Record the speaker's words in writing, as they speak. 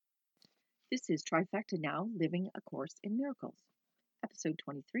This is Trifecta Now Living a Course in Miracles, Episode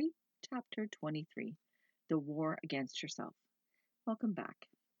 23, Chapter 23, The War Against Yourself. Welcome back.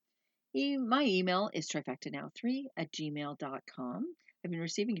 My email is trifectanow3@gmail.com. I've been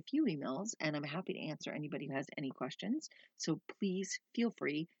receiving a few emails and I'm happy to answer anybody who has any questions. So please feel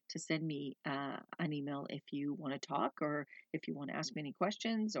free to send me an email if you want to talk or if you want to ask me any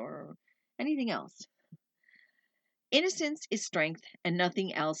questions or anything else. Innocence is strength and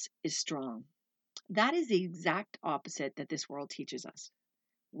nothing else is strong. That is the exact opposite that this world teaches us.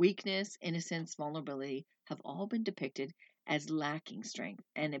 Weakness, innocence, vulnerability have all been depicted as lacking strength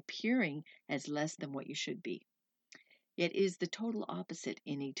and appearing as less than what you should be. It is the total opposite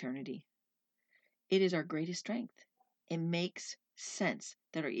in eternity. It is our greatest strength. It makes sense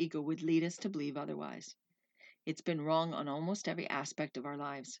that our ego would lead us to believe otherwise. It's been wrong on almost every aspect of our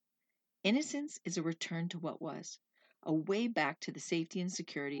lives. Innocence is a return to what was, a way back to the safety and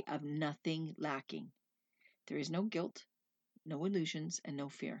security of nothing lacking. There is no guilt, no illusions, and no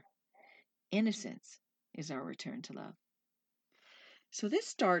fear. Innocence is our return to love. So this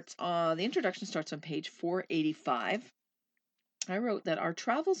starts, the introduction starts on page 485. I wrote that our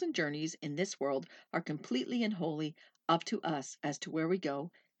travels and journeys in this world are completely and wholly up to us as to where we go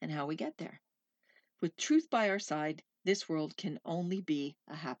and how we get there. With truth by our side, this world can only be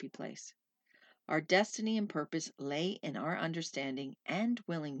a happy place. Our destiny and purpose lay in our understanding and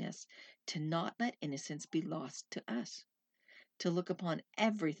willingness to not let innocence be lost to us, to look upon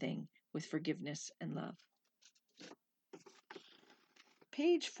everything with forgiveness and love.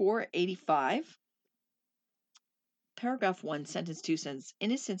 Page 485, paragraph 1, sentence 2 says,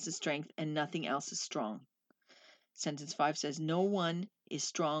 innocence is strength and nothing else is strong. Sentence 5 says, no one is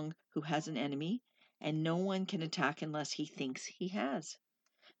strong who has an enemy, and no one can attack unless he thinks he has.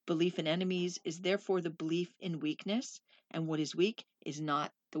 Belief in enemies is therefore the belief in weakness, and what is weak is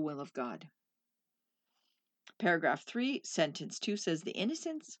not the will of God. Paragraph 3, sentence 2 says, the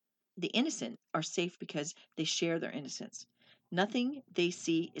innocent are safe because they share their innocence. Nothing they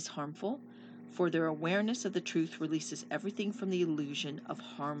see is harmful, for their awareness of the truth releases everything from the illusion of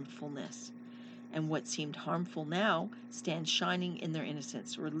harmfulness. And what seemed harmful now stands shining in their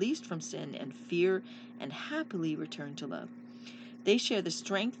innocence, released from sin and fear, and happily returned to love. They share the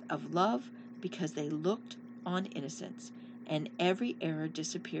strength of love because they looked on innocence, and every error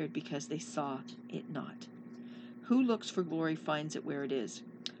disappeared because they saw it not. Who looks for glory finds it where it is.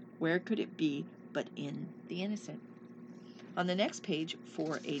 Where could it be but in the innocent? On the next page,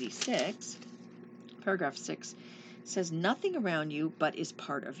 486, paragraph 6, says, nothing around you but is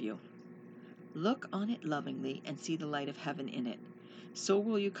part of you. Look on it lovingly and see the light of heaven in it. So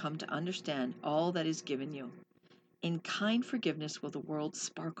will you come to understand all that is given you. In kind forgiveness will the world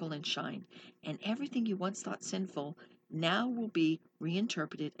sparkle and shine, and everything you once thought sinful now will be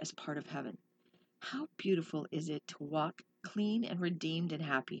reinterpreted as part of heaven. How beautiful is it to walk clean and redeemed and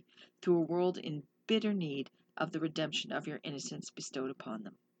happy through a world in bitter need of the redemption of your innocence bestowed upon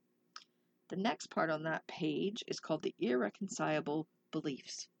them. The next part on that page is called the irreconcilable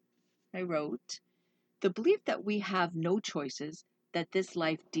beliefs. I wrote, the belief that we have no choices, that this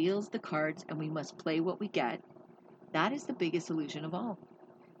life deals the cards and we must play what we get, that is the biggest illusion of all.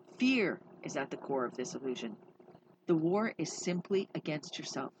 Fear is at the core of this illusion. The war is simply against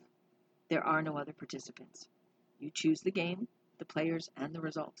yourself. There are no other participants. You choose the game, the players, and the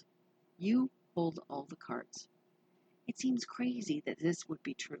result. You hold all the cards. It seems crazy that this would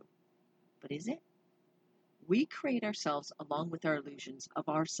be true, but is it? We create ourselves along with our illusions of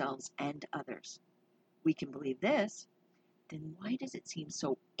ourselves and others. We can believe this, then why does it seem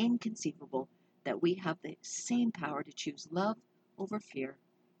so inconceivable that we have the same power to choose love over fear,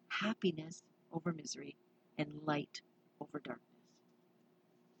 happiness over misery, and light over darkness?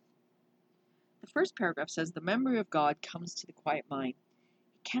 The first paragraph says, the memory of God comes to the quiet mind.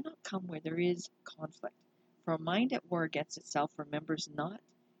 It cannot come where there is conflict, for a mind at war against itself remembers not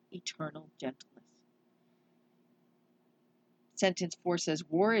eternal gentleness. Sentence 4 says,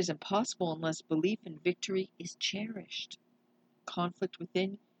 war is impossible unless belief in victory is cherished. Conflict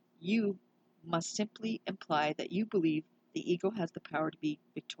within you must simply imply that you believe the ego has the power to be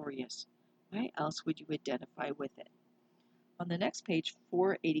victorious. Why else would you identify with it? On the next page,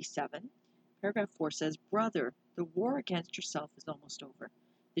 487, paragraph 4 says, brother, the war against yourself is almost over.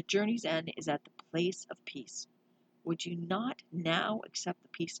 The journey's end is at the place of peace. Would you not now accept the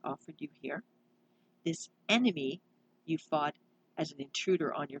peace offered you here? This enemy you fought as an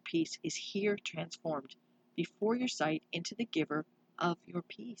intruder on your peace is here transformed before your sight into the giver of your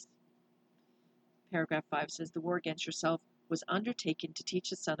peace. Paragraph 5 says, the war against yourself was undertaken to teach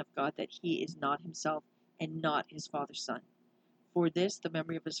the Son of God that he is not himself and not his Father's Son. For this, the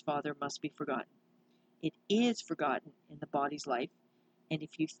memory of his father must be forgotten. It is forgotten in the body's life, and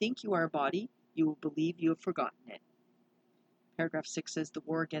if you think you are a body, you will believe you have forgotten it. Paragraph 6 says, the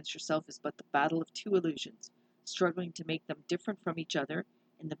war against yourself is but the battle of two illusions, struggling to make them different from each other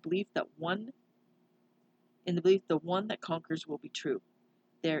in the belief that the one that conquers will be true.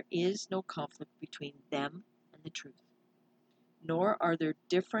 There is no conflict between them and the truth. Nor are they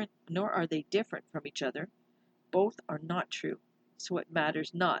different from each other. Both are not true, so it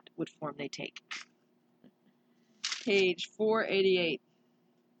matters not what form they take. Page 488.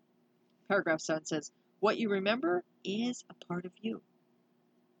 Paragraph 7 says, what you remember is a part of you.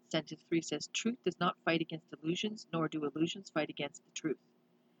 Sentence 3 says, truth does not fight against illusions, nor do illusions fight against the truth.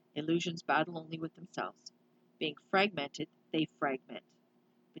 Illusions battle only with themselves. Being fragmented, they fragment.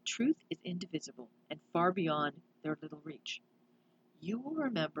 But truth is indivisible and far beyond their little reach. You will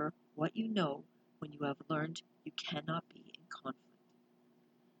remember what you know when you have learned you cannot be in conflict.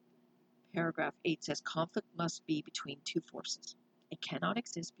 Paragraph 8 says, conflict must be between two forces. It cannot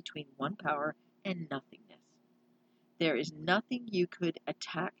exist between one power and nothingness. There is nothing you could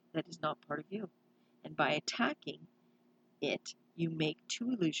attack that is not part of you. And by attacking it, you make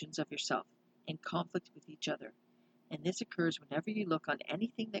two illusions of yourself in conflict with each other. And this occurs whenever you look on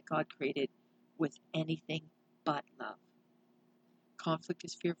anything that God created with anything but love. Conflict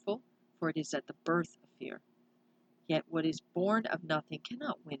is fearful, for it is at the birth of fear. Yet what is born of nothing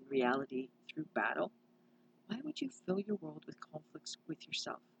cannot win reality through battle. Why would you fill your world with conflicts with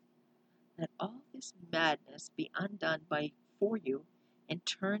yourself? Let all this madness be undone for you, and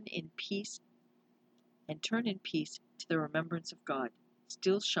turn in peace to the remembrance of God,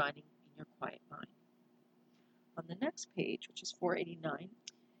 still shining in your quiet mind. On the next page, which is 489,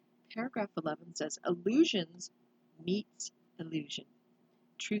 paragraph 11 says, illusions meets illusion,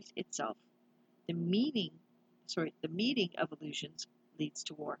 truth itself. The meeting of illusions leads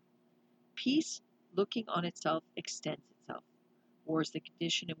to war. Peace, looking on itself, extends itself. War is the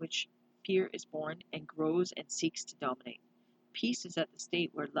condition in which fear is born and grows and seeks to dominate. Peace is at the state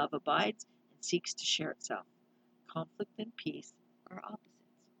where love abides and seeks to share itself. Conflict and peace are opposites.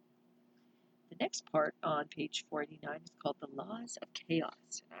 The next part on page 489 is called the laws of chaos.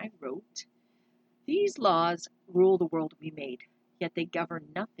 And I wrote, these laws rule the world we made, yet they govern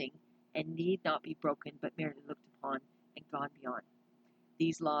nothing and need not be broken but merely looked upon and gone beyond.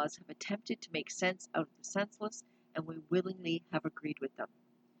 These laws have attempted to make sense out of the senseless, and we willingly have agreed with them.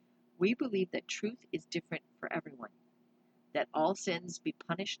 We believe that truth is different for everyone, that all sins be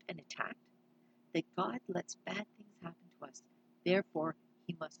punished and attacked, that God lets bad things happen to us, therefore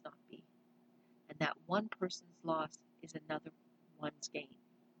he must not be, and that one person's loss is another one's gain.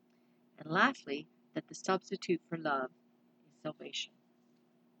 And lastly, that the substitute for love is salvation.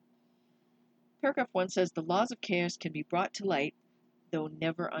 Paragraph 1 says, the laws of chaos can be brought to light, though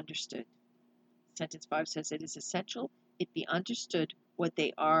never understood. Sentence 5 says, it is essential it be understood what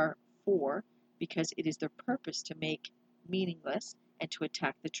they are for, because it is their purpose to make meaningless and to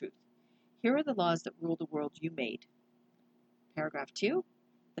attack the truth. Here are the laws that rule the world you made. Paragraph 2,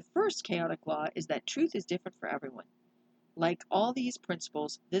 the first chaotic law is that truth is different for everyone. Like all these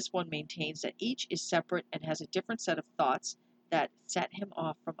principles, this one maintains that each is separate and has a different set of thoughts that set him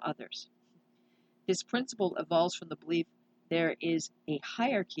off from others. This principle evolves from the belief there is a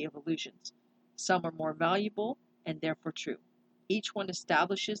hierarchy of illusions. Some are more valuable and therefore true. Each one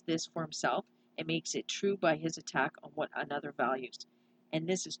establishes this for himself and makes it true by his attack on what another values. And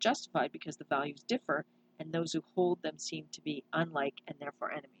this is justified because the values differ and those who hold them seem to be unlike and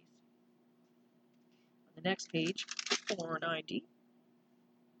therefore enemies. On the next page, 490,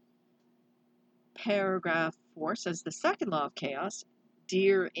 paragraph 4 says, the second law of chaos,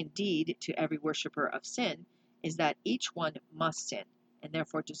 dear indeed to every worshipper of sin, is that each one must sin and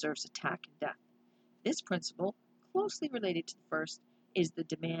therefore deserves attack and death. This principle, closely related to the first, is the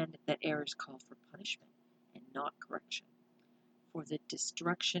demand that errors call for punishment and not correction. For the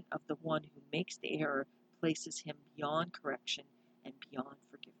destruction of the one who makes the error places him beyond correction and beyond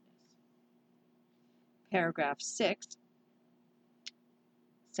forgiveness. Paragraph 6,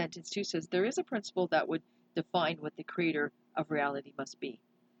 sentence 2 says, there is a principle that would define what the creator of reality must be,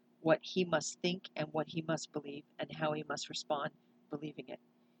 what he must think and what he must believe, and how he must respond believing it.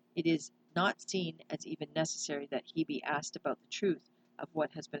 It is not seen as even necessary that he be asked about the truth of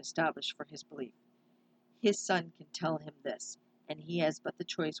what has been established for his belief. His son can tell him this, and he has but the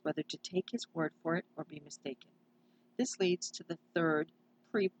choice whether to take his word for it or be mistaken. This leads to the third,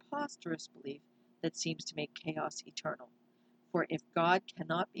 preposterous belief that seems to make chaos eternal. For if God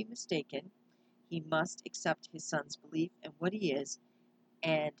cannot be mistaken, he must accept his son's belief in what he is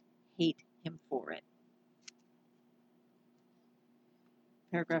and hate him for it.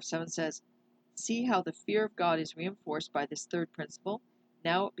 Paragraph 7 says, see how the fear of God is reinforced by this third principle.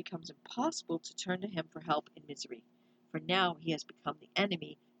 Now it becomes impossible to turn to him for help in misery, for now he has become the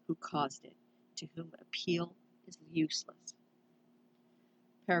enemy who caused it, to whom appeal is useless.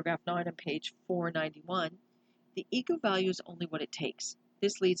 Paragraph 9 on page 491, the ego values only what it takes.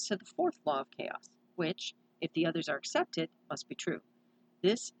 This leads to the fourth law of chaos, which, if the others are accepted, must be true.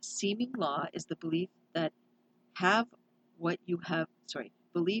 This seeming law is the belief that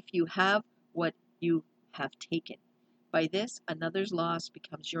belief you have what you have taken. By this, another's loss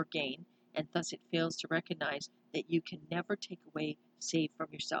becomes your gain, and thus it fails to recognize that you can never take away save from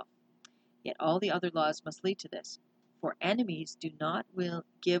yourself. Yet all the other laws must lead to this, for enemies do not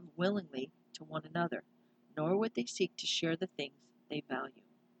give willingly to one another, nor would they seek to share the things they value.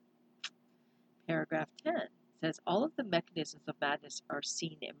 Paragraph 10 says all of the mechanisms of madness are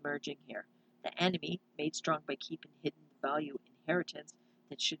seen emerging here. The enemy, made strong by keeping hidden the value inheritance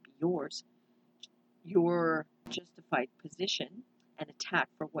that should be yours, your justified position, and attack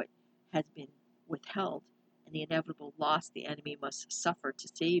for what has been withheld, and the inevitable loss the enemy must suffer to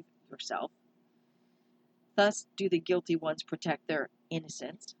save yourself. Thus do the guilty ones protect their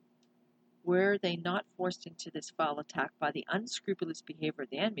innocence. Were they not forced into this foul attack by the unscrupulous behavior of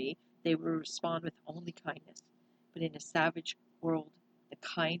the enemy, they will respond with only kindness. But in a savage world, the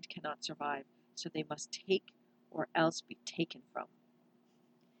kind cannot survive, so they must take or else be taken from.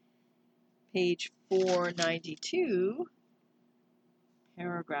 Page 492,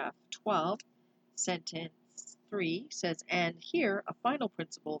 paragraph 12, sentence 3 says, and here a final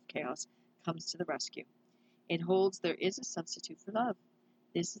principle of chaos comes to the rescue. It holds there is a substitute for love.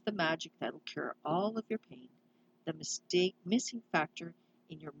 This is the magic that will cure all of your pain, the missing factor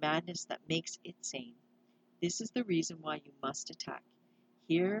in your madness that makes it sane. This is the reason why you must attack.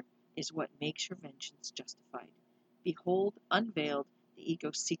 Here is what makes your vengeance justified. Behold, unveiled, the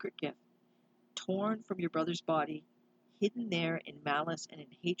ego's secret gift, torn from your brother's body, hidden there in malice and in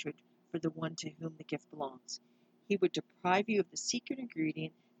hatred for the one to whom the gift belongs. He would deprive you of the secret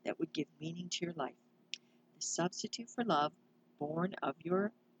ingredient that would give meaning to your life. The substitute for love, born of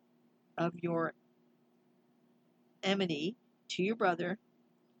your enmity to your brother,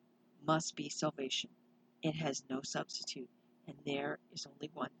 must be salvation. It has no substitute, and there is only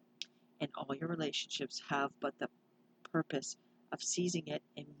one, and all your relationships have but the purpose of seizing it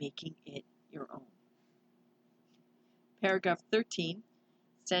and making it your own. Paragraph 13,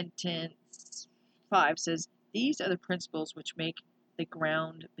 sentence 5 says, these are the principles which make the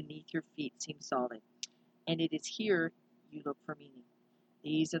ground beneath your feet seem solid, and it is here you look for meaning.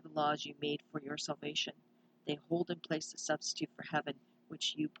 These are the laws you made for your salvation. They hold in place the substitute for heaven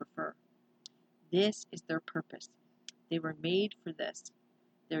which you prefer. This is their purpose. They were made for this.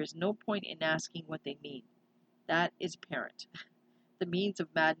 There is no point in asking what they mean. That is apparent. The means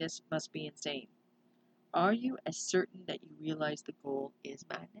of madness must be insane. Are you as certain that you realize the goal is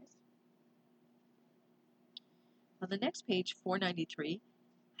madness? On the next page, 493,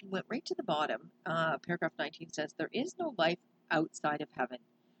 I went right to the bottom. Paragraph 19 says, there is no life outside of heaven.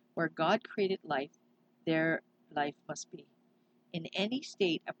 Where God created life, there life must be. In any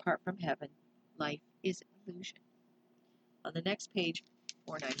state apart from heaven, life is illusion. On the next page,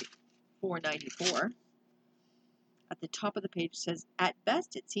 494, at the top of the page says, at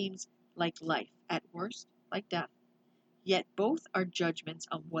best it seems like life, at worst like death. Yet both are judgments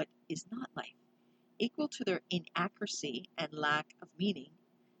on what is not life. Equal to their inaccuracy and lack of meaning,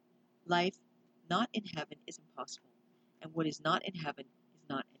 life not in heaven is impossible, and what is not in heaven is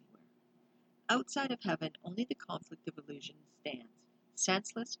not anywhere. Outside of heaven, only the conflict of illusion stands,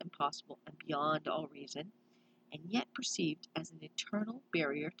 senseless, impossible, and beyond all reason, and yet perceived as an eternal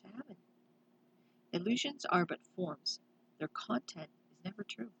barrier to heaven. Illusions are but forms. Their content is never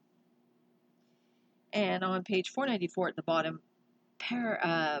true. And on page 494 at the bottom,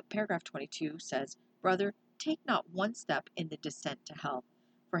 paragraph 22 says, brother, take not one step in the descent to hell,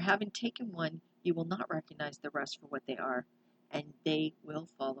 for having taken one, you will not recognize the rest for what they are, and they will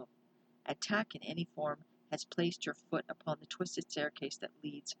follow. Attack in any form has placed your foot upon the twisted staircase that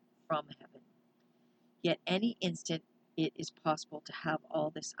leads from heaven. Yet any instant it is possible to have all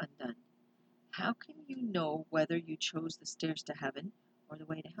this undone. How can you know whether you chose the stairs to heaven or the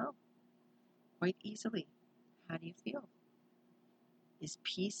way to hell? Quite easily. How do you feel? Is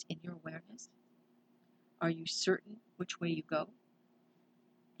peace in your awareness? Are you certain which way you go?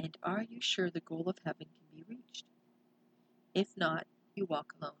 And are you sure the goal of heaven can be reached? If not, you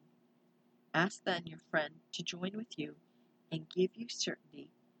walk alone. Ask then your friend to join with you and give you certainty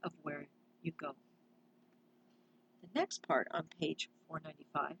of where you go. The next part on page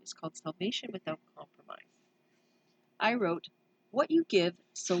 495 is called Salvation Without Compromise. I wrote, What you give,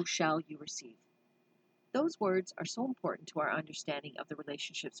 so shall you receive. Those words are so important to our understanding of the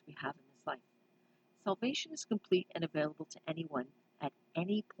relationships we have in this life. Salvation is complete and available to anyone at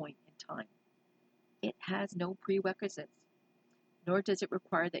any point in time. It has no prerequisites, nor does it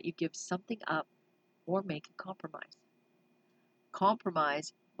require that you give something up or make a compromise.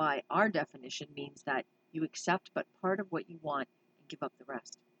 Compromise, by our definition, means that you accept but part of what you want and give up the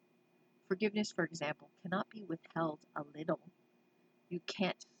rest. Forgiveness, for example, cannot be withheld a little. You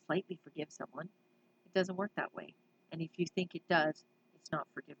can't slightly forgive someone. It doesn't work that way. And if you think it does, it's not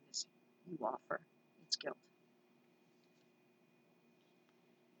forgiveness you offer, it's guilt.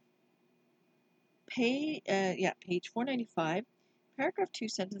 Page 495, paragraph 2,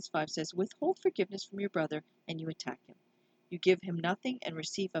 sentence 5 says, withhold forgiveness from your brother and you attack him. You give him nothing and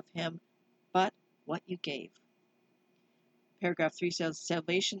receive of him but what you gave. Paragraph 3 says,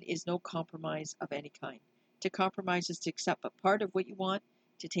 salvation is no compromise of any kind. To compromise is to accept but part of what you want,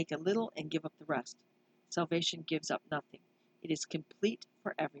 to take a little and give up the rest. Salvation gives up nothing. It is complete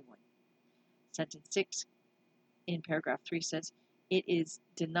for everyone. Sentence 6 in paragraph 3 says, it is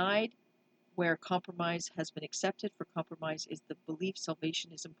denied where compromise has been accepted, for compromise is the belief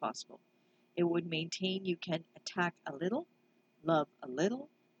salvation is impossible. It would maintain you can attack a little, love a little,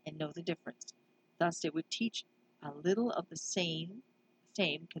 and know the difference. Thus, it would teach a little of the same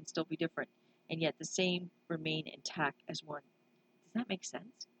can still be different, and yet the same remain intact as one. Does that make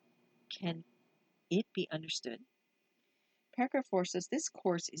sense? Can it be understood? Paragraph 4 says, this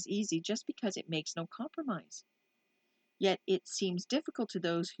course is easy just because it makes no compromise. Yet it seems difficult to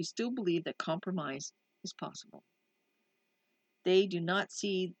those who still believe that compromise is possible. They do not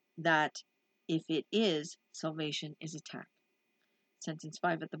see that if it is, salvation is attacked. Sentence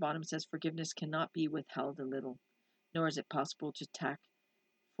 5 at the bottom says, forgiveness cannot be withheld a little, nor is it possible to attack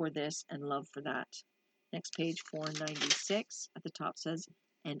for this and love for that. Next page, 496 at the top says,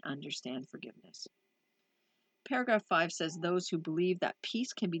 and understand forgiveness. Paragraph 5 says, those who believe that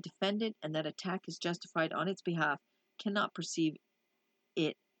peace can be defended and that attack is justified on its behalf cannot perceive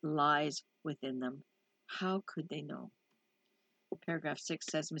it lies within them. How could they know? Paragraph 6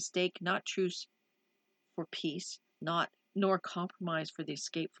 says, mistake not truce for peace, nor compromise for the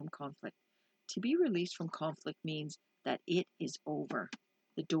escape from conflict. To be released from conflict means that it is over.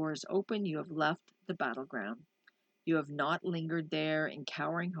 The door is open, you have left the battleground. You have not lingered there in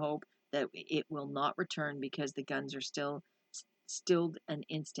cowering hope that it will not return because the guns are stilled an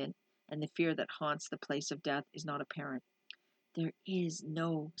instant, and the fear that haunts the place of death is not apparent. There is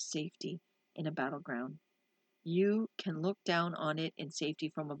no safety in a battleground. You can look down on it in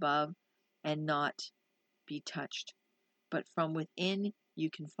safety from above and not be touched. But from within, you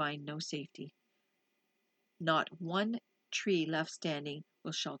can find no safety. Not one tree left standing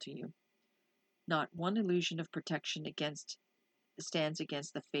will shelter you. Not one illusion of protection stands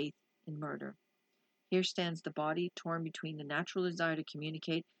against the faith in murder. Here stands the body torn between the natural desire to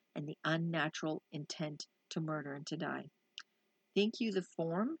communicate and the unnatural intent to murder and to die. Think you the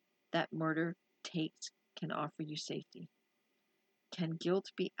form that murder takes can offer you safety? Can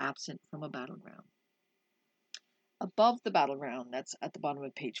guilt be absent from a battleground? Above the battleground, that's at the bottom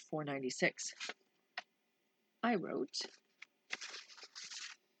of page 496, I wrote,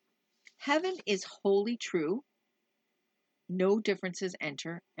 heaven is wholly true, no differences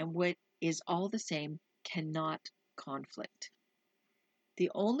enter, and what is all the same cannot conflict. The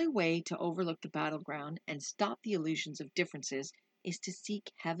only way to overlook the battleground and stop the illusions of differences is to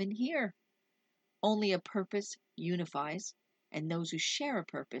seek heaven here. Only a purpose unifies, and those who share a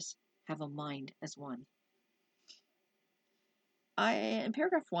purpose have a mind as one. In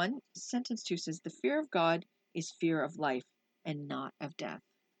paragraph 1, sentence 2 says, the fear of God is fear of life and not of death.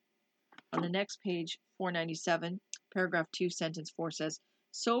 On the next page, 497, paragraph 2, sentence 4 says,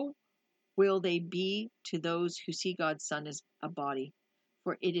 so will they be to those who see God's Son as a body,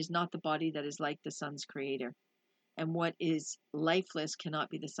 for it is not the body that is like the Son's creator, and what is lifeless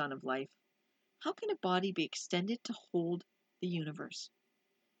cannot be the Son of life. How can a body be extended to hold the universe?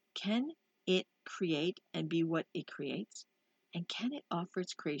 Can it create and be what it creates? And can it offer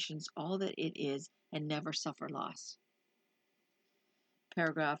its creations all that it is and never suffer loss?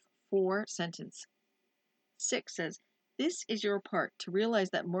 Paragraph 4, sentence 6 says, this is your part, to realize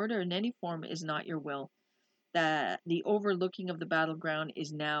that murder in any form is not your will, that the overlooking of the battleground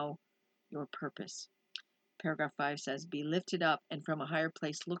is now your purpose. Paragraph 5 says, be lifted up and from a higher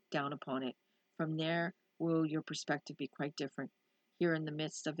place look down upon it. From there will your perspective be quite different. Here in the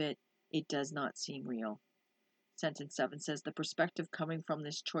midst of it, it does not seem real. Sentence 7 says, the perspective coming from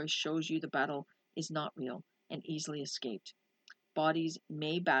this choice shows you the battle is not real and easily escaped. Bodies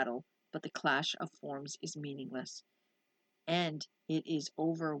may battle, but the clash of forms is meaningless. And it is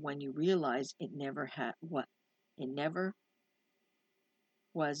over when you realize it never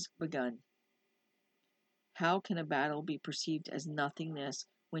was begun. How can a battle be perceived as nothingness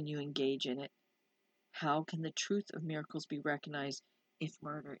when you engage in it? How can the truth of miracles be recognized if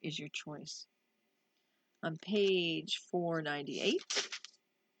murder is your choice? On page 498,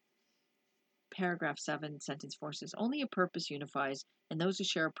 paragraph 7, sentence 4 says, only a purpose unifies, and those who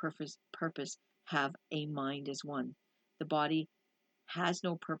share a purpose have a mind as one. The body has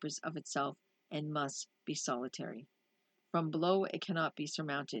no purpose of itself and must be solitary. From below, it cannot be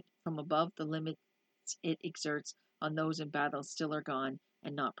surmounted. From above, the limits it exerts on those in battle still are gone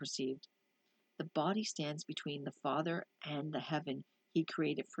and not perceived. The body stands between the Father and the heaven he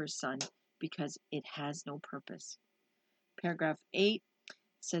created for his Son because it has no purpose. Paragraph 8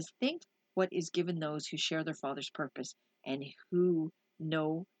 says, think what is given those who share their Father's purpose and who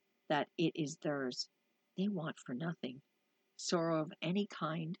know that it is theirs. They want for nothing. Sorrow of any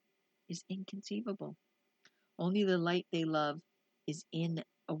kind is inconceivable. Only the light they love is in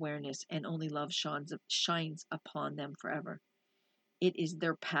awareness, and only love shines upon them forever. It is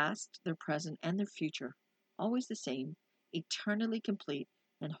their past, their present, and their future, always the same, eternally complete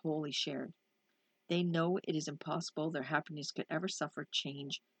and wholly shared. They know it is impossible their happiness could ever suffer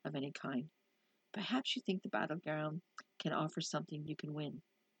change of any kind. Perhaps you think the battleground can offer something you can win.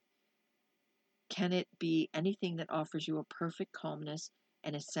 Can it be anything that offers you a perfect calmness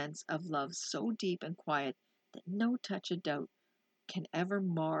and a sense of love so deep and quiet that no touch of doubt can ever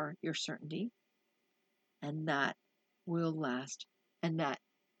mar your certainty? And that will last, and that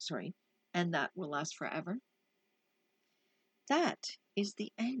will last forever? That is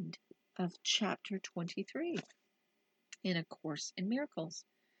the end of chapter 23 in A Course in Miracles.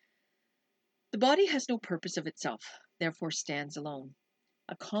 The body has no purpose of itself, therefore stands alone.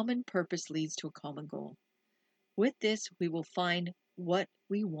 A common purpose leads to a common goal. With this, we will find what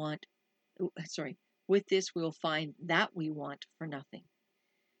we want. With this, we will find that we want for nothing.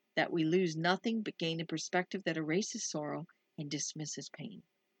 That we lose nothing but gain a perspective that erases sorrow and dismisses pain.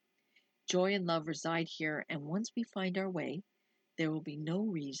 Joy and love reside here, and once we find our way, there will be no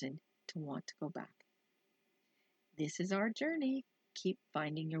reason to want to go back. This is our journey. Keep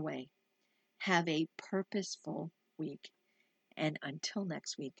finding your way. Have a purposeful week. And until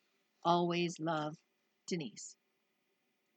next week, always love, Denise.